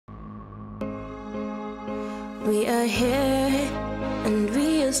We are here and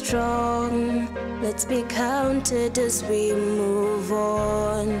we are strong. Let's be counted as we move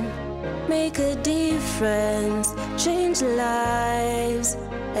on. Make a difference, change lives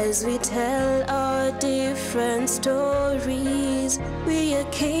as we tell our different stories. We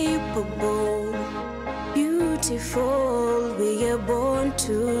are capable, beautiful. We are born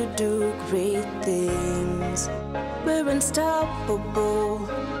to do great things. We're unstoppable,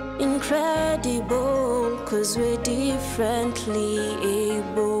 incredible, 'cause we're differently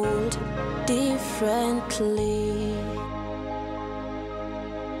abled, differently.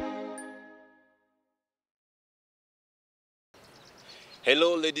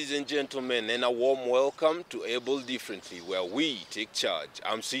 Hello ladies and gentlemen, and a warm welcome to Able Differently, where we take charge.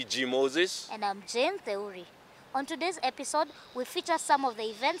 I'm CG Moses. And I'm Jane Theuri. On today's episode, we feature some of the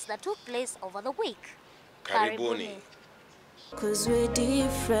events that took place over the week. Karibuni. 'Cause we're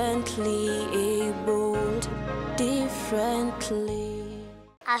differently abled, differently.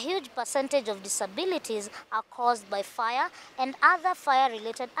 A huge percentage of disabilities are caused by fire and other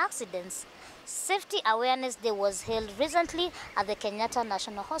fire-related accidents. Safety Awareness Day was held recently at the Kenyatta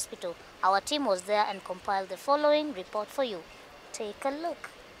National Hospital. Our team was there and compiled the following report for you. Take a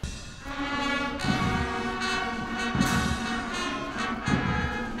look.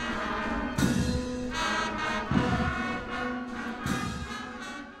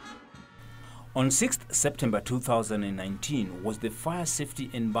 On 6th September 2019 was the Fire Safety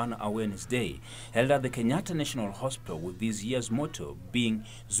and Burn Awareness Day, held at the Kenyatta National Hospital, with this year's motto being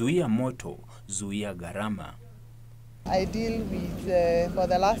Zuia Moto, Zuia Gharama. I deal with, for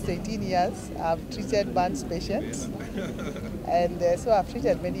the last 18 years, I've treated burns patients, and so I've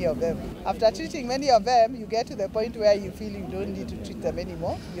treated many of them. After treating many of them, you get to the point where you feel you don't need to treat them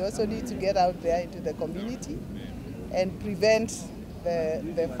anymore. You also need to get out there into the community and prevent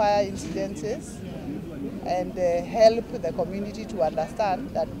the fire incidences and help the community to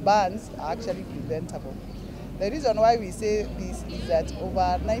understand that burns are actually preventable. The reason why we say this is that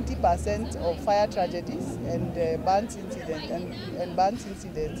over 90% of fire tragedies and burns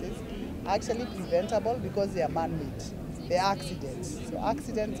incidences are actually preventable because they are man-made. They are accidents. So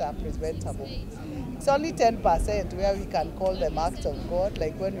accidents are preventable. It's only 10% where we can call them acts of God,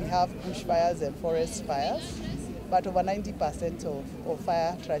 like when we have bushfires and forest fires. But over 90% of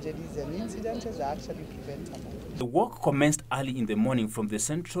fire tragedies and incidents are actually preventable. The work commenced early in the morning from the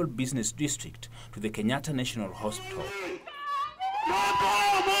Central Business District to the Kenyatta National Hospital.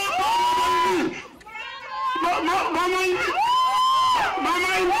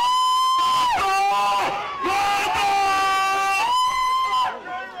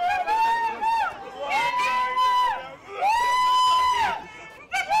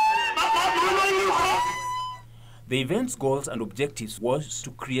 The event's goals and objectives was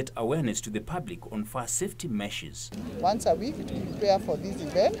to create awareness to the public on fire safety measures. Once a week, we prepare for these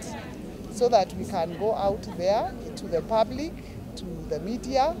events so that we can go out there to the public, to the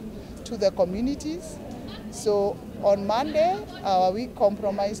media, to the communities. So on Monday, our week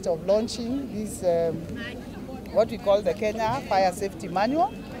comprised of launching this, what we call the Kenya Fire Safety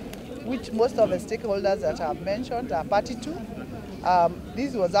Manual, which most of the stakeholders that I've mentioned are party to.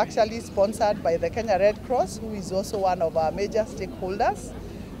 This was actually sponsored by the Kenya Red Cross, who is also one of our major stakeholders.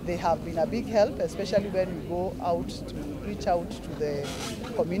 They have been a big help, especially when we go out to reach out to the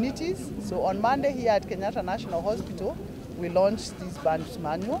communities. So on Monday here at Kenyatta National Hospital, we launched this burns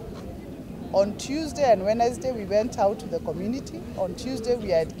manual. On Tuesday and Wednesday, we went out to the community. On Tuesday,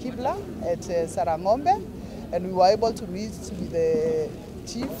 we are at Kibla at Sarangombe, and we were able to meet with the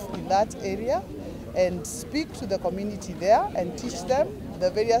chief in that area and speak to the community there and teach them,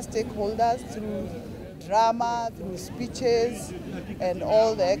 the various stakeholders, through drama, through speeches, and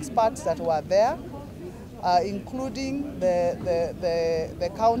all the experts that were there, including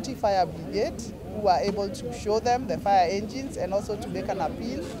the county fire brigade, who were able to show them the fire engines and also to make an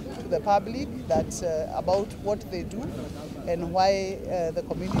appeal to the public that about what they do and why the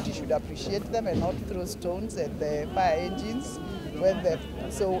community should appreciate them and not throw stones at the fire engines.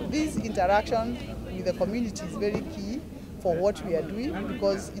 So this interaction with the community is very key for what we are doing,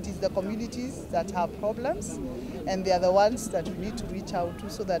 because it is the communities that have problems and they are the ones that we need to reach out to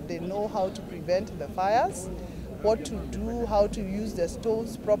so that they know how to prevent the fires, what to do, how to use the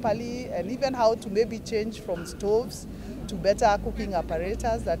stoves properly, and even how to maybe change from stoves to better cooking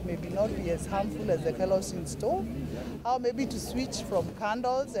apparatus that maybe not be as harmful as the kerosene stove, how maybe to switch from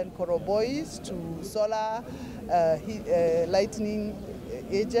candles and korobois to solar lightning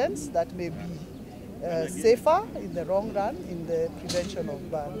agents that may be safer in the long run in the prevention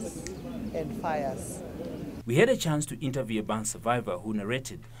of burns and fires. We had a chance to interview a burn survivor who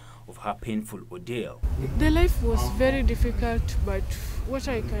narrated of her painful ordeal. The life was very difficult, but what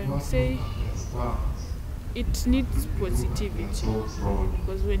I can say, it needs positivity,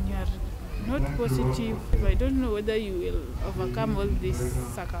 because when you are not positive, I don't know whether you will overcome all these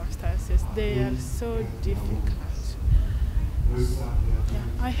circumstances. They are so difficult. Yeah,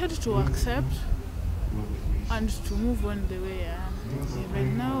 I had to accept and to move on the way I am.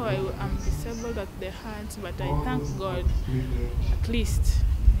 Right now I am disabled at the hands, but I thank God, at least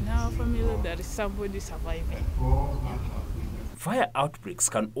in our family there is somebody surviving. Fire outbreaks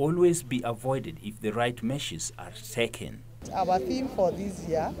can always be avoided if the right measures are taken. Our theme for this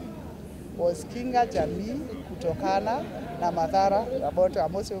year was Kinga Jamii Kutokana na Madhara. About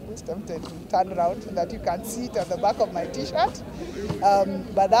I'm also tempted to turn around so that you can see it on the back of my t-shirt.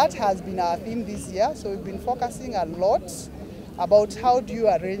 But that has been our theme this year. So we've been focusing a lot about how do you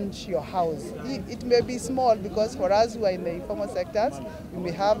arrange your house. It may be small, because for us who are in the informal sectors, we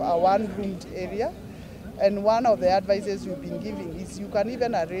may have a one-roomed area. And one of the advices we've been giving is you can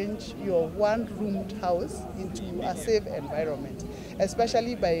even arrange your one-roomed house into a safe environment,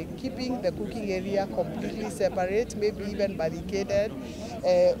 especially by keeping the cooking area completely separate, maybe even barricaded,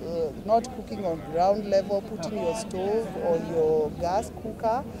 not cooking on ground level, putting your stove or your gas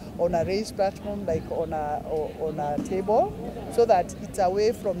cooker on a raised platform, like on a table, so that it's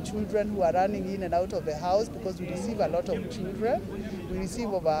away from children who are running in and out of the house, because we receive a lot of children. We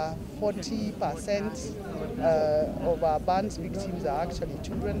receive over 40% of our burns victims are actually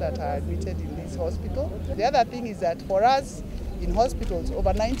children that are admitted in this hospital. The other thing is that for us in hospitals,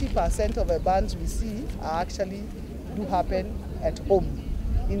 over 90% of the burns we see are actually do happen at home,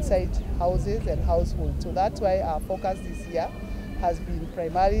 inside houses and households. So that's why our focus this year has been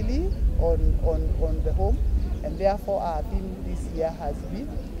primarily on the home, and therefore our theme this year has been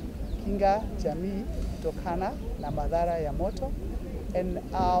Kinga Jamii Kutokana na Madhara ya Moto. And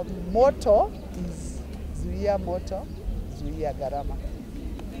our motto is Zuia Moto, Zuia Gharama.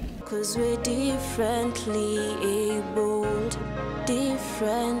 'Cause we're differently abled,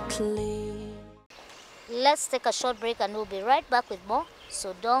 differently. Let's take a short break and we'll be right back with more,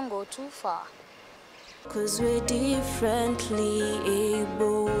 so don't go too far. 'Cause we're differently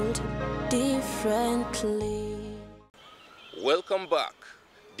abled, differently. Welcome back.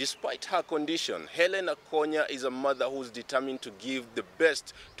 Despite her condition, Helen Akonya is a mother who's determined to give the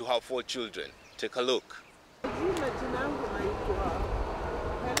best to her 4 children. Take a look.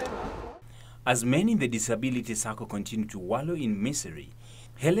 As many in the disability circle continue to wallow in misery,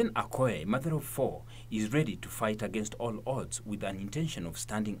 Helen Akoya, a mother of 4, is ready to fight against all odds with an intention of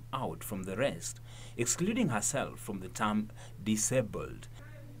standing out from the rest, excluding herself from the term disabled.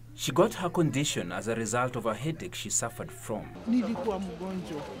 She got her condition as a result of a headache she suffered from. Nilikuwa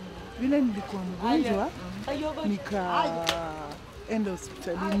mgonjwa. Vile nilikuwa mgonjwa, nikaenda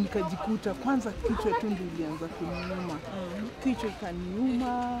hospitalini, nikajikuta kwanza kichwa tu ndio ilianza kuniuma. Kichwa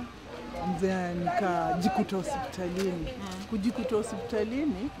ikaniuma, nikajikuta hospitalini. Kujikuta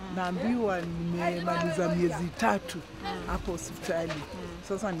hospitalini, naambiwa nimemaliza miezi 3 hapo hospitali.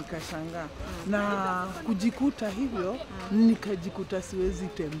 Sasa nikashangaa. Na kujikuta hivyo, nikajikuta siwezi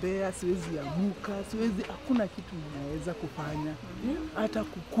tembea, siwezi amuka, hakuna kitu ninaweza kufanya. Hata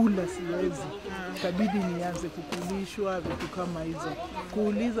kukula siwezi. Ikabidi nianze kukulishwa, vitu kama hizo.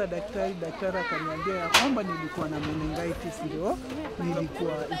 Kuuliza daktari akaniambia ya kwamba nilikuwa na meningitis, ndio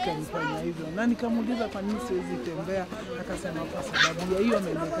nilikuwa ikanifanya hivyo. Na nikamuuliza kwa nini siwezi tembea, akasema kwa sababu ya hiyo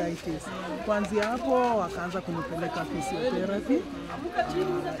meningitis. Kuanzia hapo wakaanza kunipeleka physiotherapy.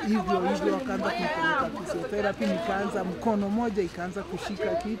 Hivyo wakaanza kunipeleka physiotherapy, nikaanza mkono moja ikaanza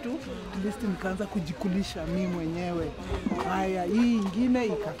kushika kitu, at least nikaanza kujikulisha mimi mwenyewe. Haya, hii ingine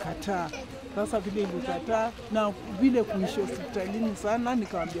ikakataa. Sasa vile ilikataa na vile kuishi hospitalini sana,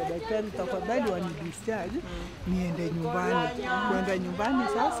 nikamwambia daktari tafadhali wanidischarge niende nyumbani. Kwenda nyumbani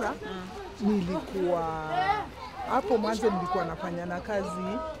sasa nilikuwa hapo mwanzo nilikuwa nafanya na kazi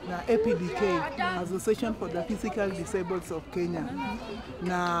na APDK, Association for the Physical Disabled of Kenya.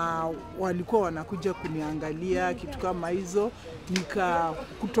 Na walikuwa wanakuja kuniangalia kitu kama hizo.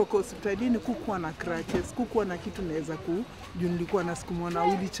 Kutoka hospitalini kukuwa na crutches, kukuwa na kitu naweza nilikuwa nasukumwa na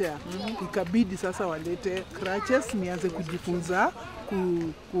wheelchair. Ikabidi sasa walete crutches nianze kujifunza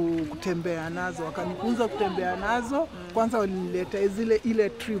kutembea nazo. Wakanifunza kutembea nazo. Kwanza walinileta ile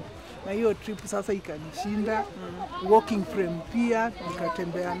trip. Na hiyo trip sasa ikanishinda. Walking frame pia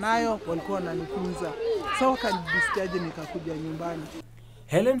nikatembea nayo, walikuwa wananifunza. So wakanidischarge nikakuja nyumbani.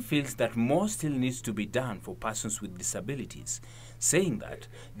 Helen feels that more still needs to be done for persons with disabilities, saying that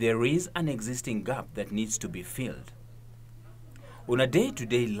there is an existing gap that needs to be filled. On a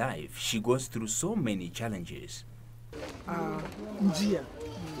day-to-day life, she goes through so many challenges. Njia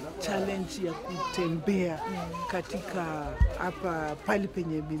challenge ya kutembea katika hapa pali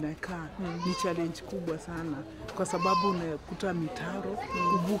penye binakaa ni challenge kubwa sana, kwa sababu unakuta mitaro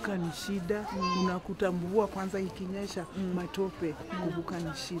kuvuka ni shida, unakuta mvua kwanza ikinyesha matope kuvuka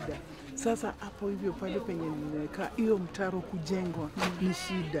ni shida. Sasa hapo hivyo pale penye binakaa hiyo mtaro kujengwa ni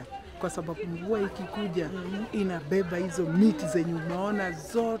shida, kwa sababu mvua ikikuja inabeba hizo miti zenye unaona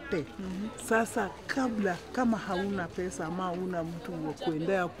zote. Sasa kama hauna pesa ama hauna mtu wa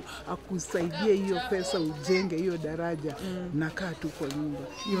kuendea akusaidia hiyo pesa ujenge hiyo daraja, nakaa tu kwa nyumba.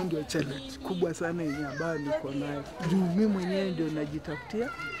 Hiyo ndio challenge kubwa sana yenye ambayo niko nayo. Juu mimi mwenyewe ndio najitafutia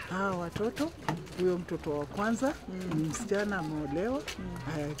hawa watoto. Huyo mtoto wa kwanza ni msichana ameolewa,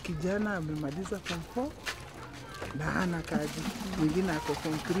 kijana amemaliza form 4 na hana kazi. Mwingine ako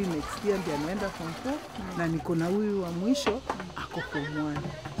form 3 next year ndiye anaenda form 4 na niko na huyu wa mwisho ako form 1.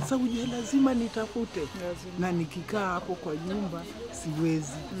 Sasa uje lazima nitafute. Na nikikaa hapo kwa nyumba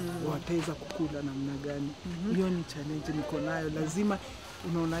siwezi. Wataweza kukula namna gani? Hiyo ni challenge niko nayo. Lazima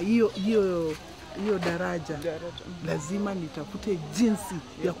unaona hiyo daraja lazima nitafute jinsi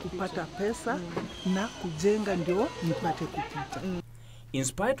ya kupata pesa na kujenga ndio nipate kupita. In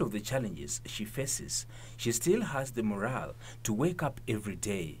spite of the challenges she faces, she still has the morale to wake up every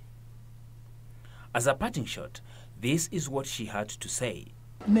day. As a parting shot, this is what she had to say.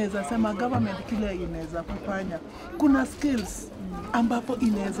 Naweza sema government kile inaweza kufanya, kuna skills ambapo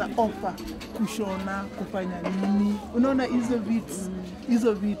inaweza offer kushona, kufanya nini. Unaona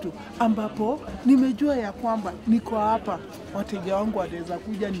hizo vitu ambapo nimejua ya kwamba niko hapa, wateja wangu wanaweza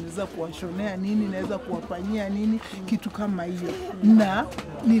kuja, niweza kuwashonea nini, naweza kuwafanyia nini, kitu kama hiyo. Na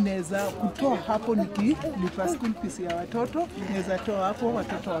ninaweza kutoa hapo nikilipa school fees ya watoto, naweza toa hapo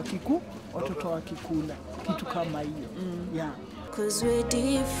watoto wakikula, kitu kama hiyo. Yeah. 'Cause we're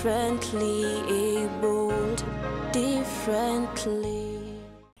differently abled, differently.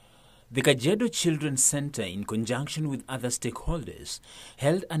 The Kajiado Children's Center, in conjunction with other stakeholders,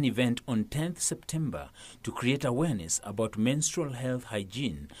 held an event on 10th September to create awareness about menstrual health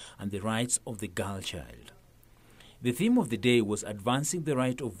hygiene and the rights of the girl child. The theme of the day was advancing the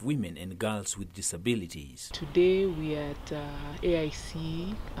right of women and girls with disabilities. Today we are at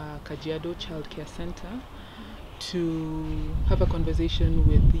AIC Kajiado Child Care Center to have a conversation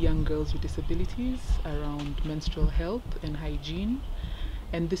with young girls with disabilities around menstrual health and hygiene.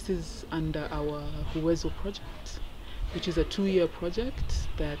 And this is under our Huwezo project, which is a 2-year project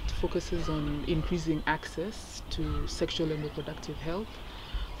that focuses on increasing access to sexual and reproductive health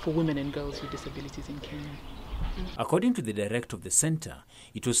for women and girls with disabilities in Kenya. According to the director of the center,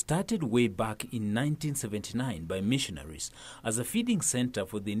 it was started way back in 1979 by missionaries as a feeding center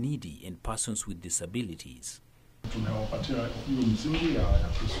for the needy and persons with disabilities. Tumewapatia hiyo msingi ya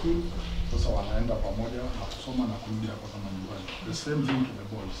preschool, sasa wanaenda pamoja na kusoma na kurudi hapa kama nyumbani. The same thing to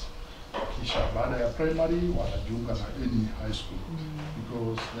the boys. Kisha baada ya primary wanajiunga na any high school,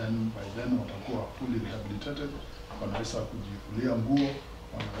 because by then watakuwa fully rehabilitated, wanaweza kujifulia nguo,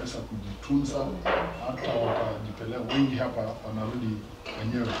 wanaweza kujitunza, hata watajipeleka. Wengi hapa wanarudi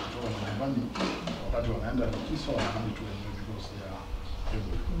wenyewe kutoka nyumbani, wakati wanaenda likizo wanarudi tu wenyewe because they are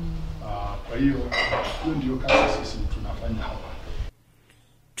able. Kwa hiyo ndio kazi sisi tunafanya hapa.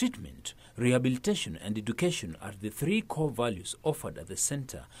 Treatment, rehabilitation and education are the 3 core values offered at the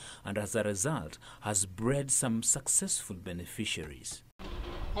center, and as a result has bred some successful beneficiaries.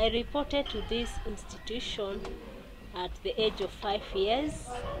 I reported to this institution at the age of 5 years.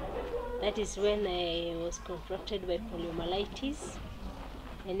 That is when I was confronted by poliomyelitis.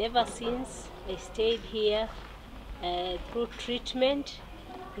 And ever since I stayed here through treatment,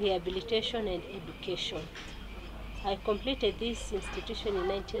 rehabilitation and education. I completed this institution in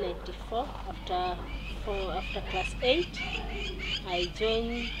 1994 after class 8. I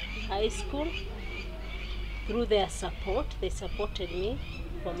joined high school. Through their support, they supported me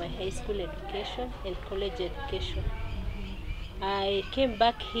for my high school education and college education. I came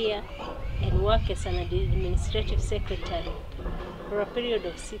back here and worked as an administrative secretary for a period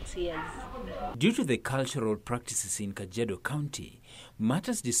of 6 years. Due to the cultural practices in Kajiado County,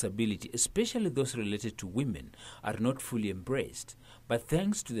 matters disability, especially those related to women, are not fully embraced. But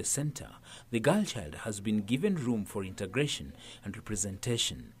thanks to the center, the girl child has been given room for integration and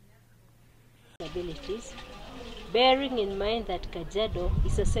representation. Disabilities, bearing in mind that Kajiado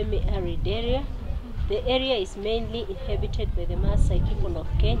is a semi-arid area, the area is mainly inhabited by the Maasai people of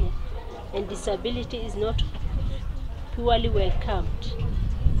Kenya, and disability is not purely welcomed.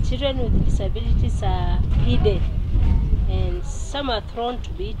 Children with disabilities are hidden, and some are thrown to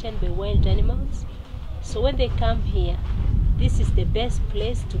be eaten by wild animals. So when they come here, this is the best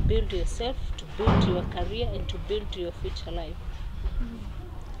place to build yourself, to build your career, and to build your future life.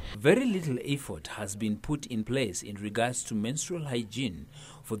 Very little effort has been put in place in regards to menstrual hygiene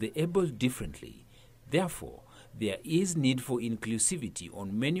for the able differently. Therefore, there is need for inclusivity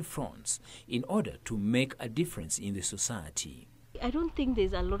on many fronts in order to make a difference in the society. I don't think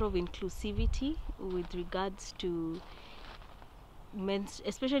there's a lot of inclusivity with regards to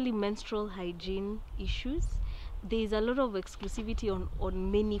especially menstrual hygiene issues. There's a lot of exclusivity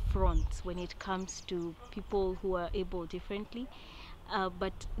on many fronts when it comes to people who are able differently.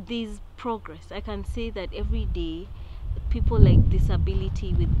 But there's progress. I can say that every day, people like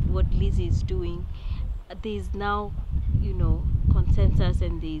disability, with what Liz is doing, there's now, consensus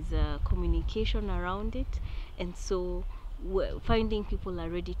and there's communication around it. And so we're finding people are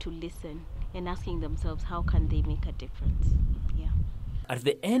ready to listen and asking themselves, how can they make a difference? Yeah. At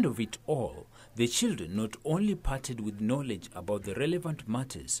the end of it all, the children not only parted with knowledge about the relevant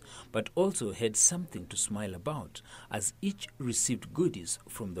matters, but also had something to smile about, as each received goodies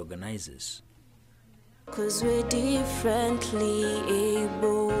from the organizers. 'Cause we're differently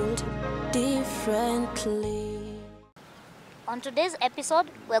abled, differently. On today's episode,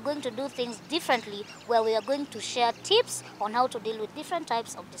 we're going to do things differently, where we are going to share tips on how to deal with different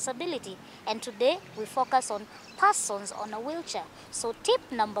types of disability. And today, we focus on persons on a wheelchair. So tip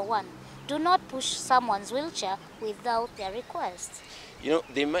number 1, do not push someone's wheelchair without their request.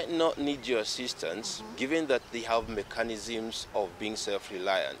 They might not need your assistance, given that they have mechanisms of being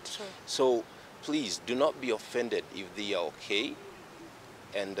self-reliant. True. So please do not be offended if they are okay.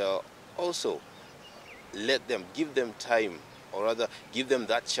 And also, give them time, or rather give them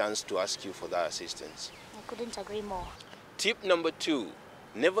that chance to ask you for that assistance. I couldn't agree more. Tip number 2,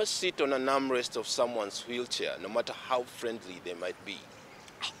 never sit on an armrest of someone's wheelchair, no matter how friendly they might be.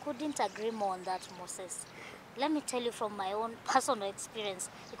 I couldn't agree more on that, Moses. Let me tell you from my own personal experience,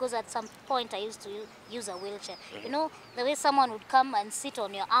 because at some point I used to use a wheelchair. The way someone would come and sit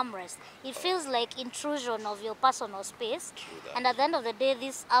on your armrest, it feels like intrusion of your personal space. And at the end of the day,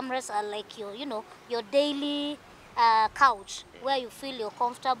 these armrests are like your daily couch, where you feel you're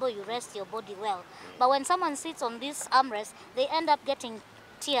comfortable, you rest your body well. But when someone sits on this armrest, they end up getting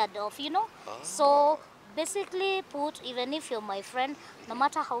teared off, So basically put, even if you're my friend, no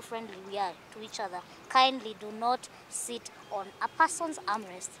matter how friendly we are to each other, kindly do not sit on a person's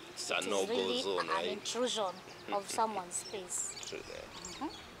armrest. It's a It is no-go really zone, an right? intrusion of someone's space. True that.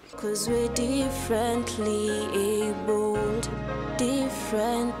 'Cause we're differently abled,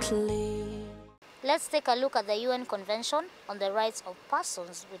 differently. Let's take a look at the UN Convention on the Rights of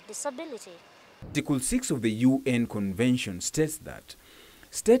Persons with Disability. Article 6 of the UN Convention states that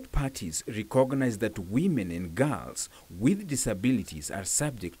state parties recognize that women and girls with disabilities are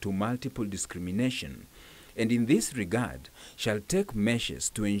subject to multiple discrimination, and in this regard shall take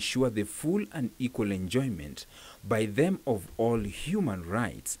measures to ensure the full and equal enjoyment by them of all human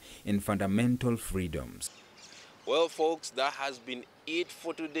rights and fundamental freedoms. Well, folks, that has been it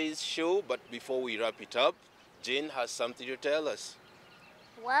for today's show. But before we wrap it up, Jane has something to tell us.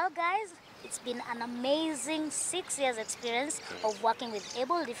 Well, guys, it's been an amazing 6 years experience of working with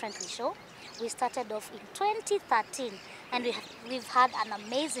Able Differently Show. We started off in 2013, and we've had an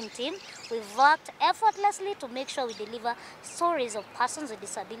amazing team. We've worked effortlessly to make sure we deliver stories of persons with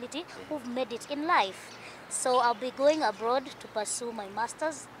disability who've made it in life. So I'll be going abroad to pursue my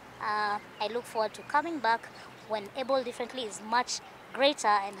master's. I look forward to coming back when Able Differently is much greater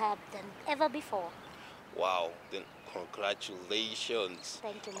and higher than ever before. Wow, then congratulations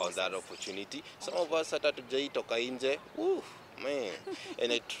Thank you, on that Moses. opportunity. Some of us hata tujaitoka nje. Woo, man.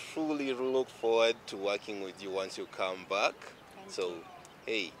 And I truly look forward to working with you once you come back. So,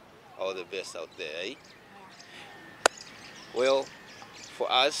 hey, all the best out there, eh? Well, for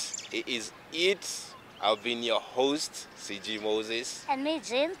us, it is it. I've been your host, CG Moses. And me,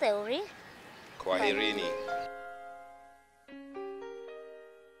 Jane Theory. Kwaherini.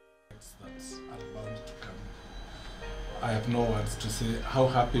 That's bound to come. I have no words to say how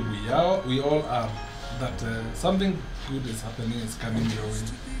happy we all are that something good is happening, is coming your way.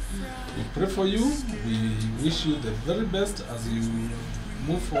 We pray for you. We wish you the very best as you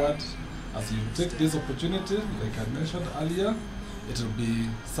move forward, as you take this opportunity. Like I mentioned earlier, it will be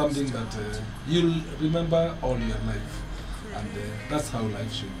something that you'll remember all your life, and that's how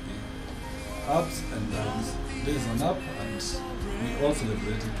life should be. Ups and downs, days on up, and we all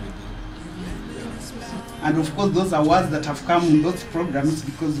celebrate it with you. And of course, those awards that have come in those programs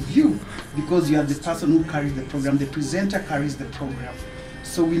because of you, because you are the person who carries the program, the presenter carries the program.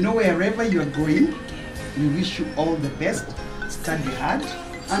 So we know wherever you are going, we wish you all the best, study hard,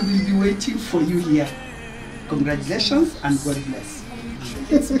 and we'll be waiting for you here. Congratulations and God bless.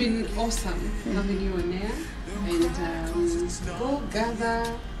 It's been awesome having you on air, and go gather,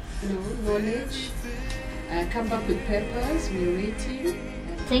 knowledge. Come back with papers. We're waiting.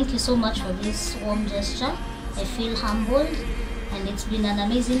 Thank you so much for this warm gesture. I feel humbled, and it's been an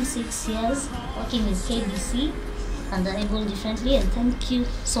amazing 6 years working with KBC and Able Differently. And thank you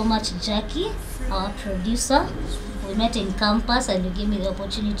so much, Jackie, our producer. We met in campus and you gave me the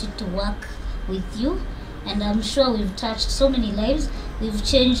opportunity to work with you. And I'm sure we've touched so many lives. We've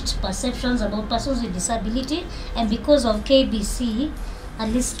changed perceptions about persons with disability. And because of KBC, at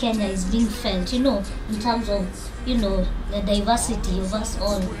least Kenya is being felt, in terms of, the diversity of us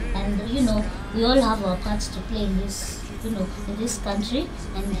all. And, we all have our parts to play in this, in this country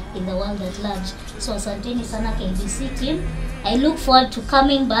and in the world at large. So, asanteni sana KBC team. I look forward to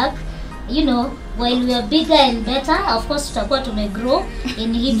coming back. While we are bigger and better, of course, tutakuwa tumegrow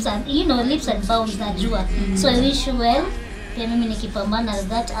in leaps and, leaps and bounds, najua. So I wish you well. Pia mimi nikipambana at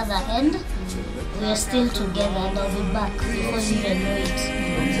that other end, we are still together and I'll be back before you even know it.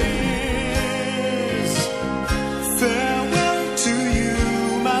 Farewell to you,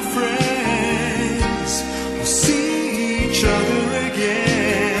 my friends. We'll see each other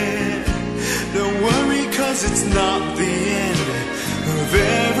again. Don't worry, 'cause it's not the end of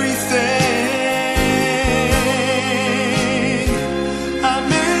every